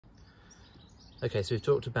Okay, so we've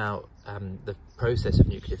talked about the process of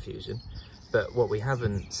nuclear fusion, but what we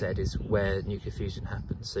haven't said is where nuclear fusion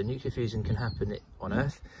happens. So nuclear fusion can happen on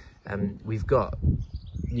Earth. We've got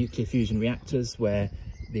nuclear fusion reactors where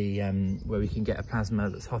we can get a plasma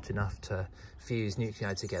that's hot enough to fuse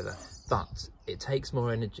nuclei together, but it takes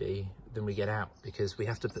more energy than we get out because we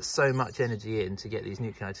have to put so much energy in to get these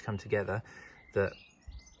nuclei to come together that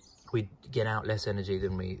we get out less energy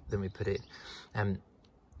than we put in.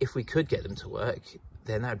 If we could get them to work,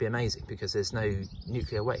 then that would be amazing because there's no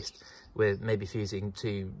nuclear waste. We're maybe fusing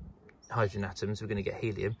two hydrogen atoms, we're going to get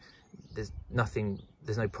helium. There's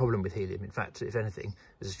no problem with helium. In fact, if anything,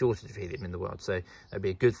 there's a shortage of helium in the world, so that'd be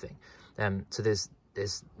a good thing. So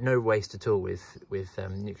there's no waste at all with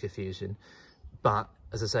nuclear fusion, but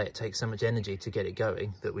as I say, it takes so much energy to get it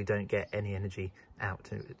going that we don't get any energy out.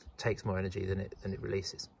 It takes more energy than it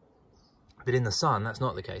releases. But in the sun, that's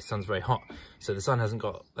not the case. The sun's very hot, so the sun hasn't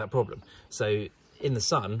got that problem. So in the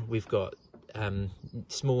sun, we've got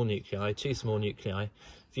small nuclei, two small nuclei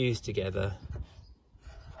fused together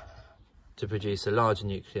to produce a larger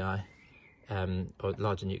nuclei, or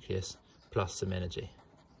larger nucleus, plus some energy.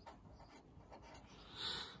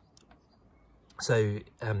 So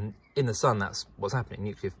in the sun, that's what's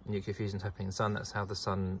happening. Nuclear fusion is happening in the sun. That's how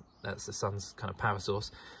that's the sun's kind of power source,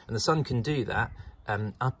 and the sun can do that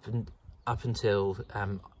up until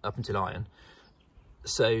iron.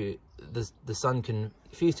 So the sun can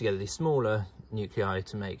fuse together these smaller nuclei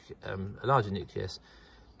to make a larger nucleus,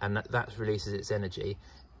 and that releases its energy.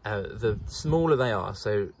 The smaller they are,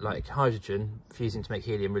 so like hydrogen fusing to make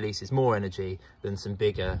helium releases more energy than some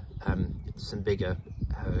bigger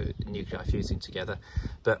nuclei fusing together.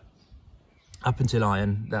 But up until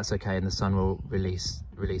iron, that's okay, and the sun will release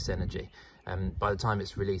energy. By the time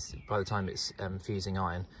it's fusing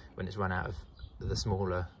iron, when it's run out of the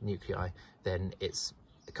smaller nuclei, then it's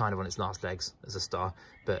kind of on its last legs as a star,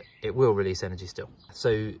 but it will release energy still.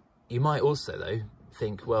 So you might also though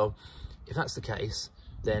think, well, if that's the case,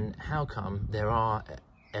 then how come there are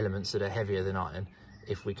elements that are heavier than iron?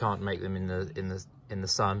 If we can't make them in the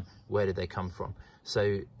sun, where did they come from?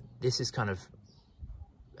 So this is kind of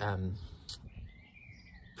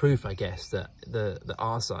proof, I guess, that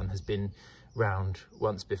our sun has been round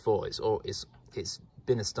once before. It's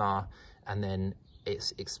been a star, and then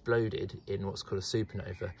it's exploded in what's called a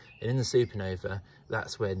supernova. And in the supernova,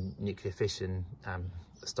 that's when nuclear fission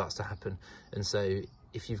starts to happen. And so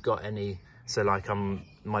if you've got any, so like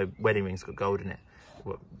my wedding ring's got gold in it.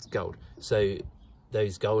 Well, it's gold. So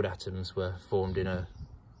those gold atoms were formed in a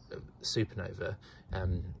supernova,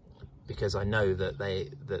 because I know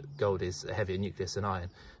that gold is a heavier nucleus than iron.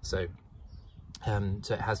 So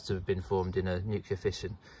so it has to have been formed in a nuclear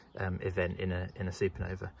fission event in a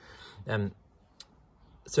supernova.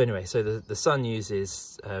 So anyway, so the sun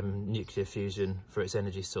uses nuclear fusion for its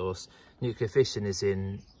energy source. Nuclear fission is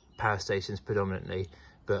in power stations predominantly,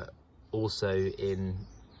 but also in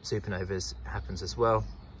supernovas happens as well.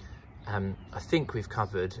 I think we've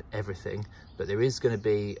covered everything, but there is going to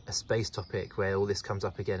be a space topic where all this comes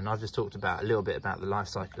up again, and I've just talked about a little bit about the life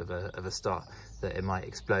cycle of a star, that it might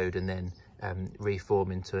explode and then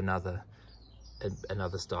reform into another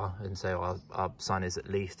star, and so our sun is at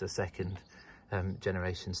least a second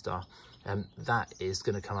generation star. That is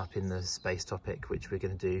going to come up in the space topic, which we're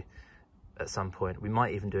going to do at some point. We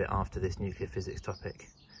might even do it after this nuclear physics topic.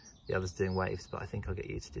 The other's doing waves, but I think I'll get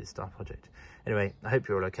you to do the star project. Anyway, I hope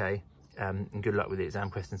you're all okay, and good luck with the exam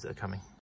questions that are coming.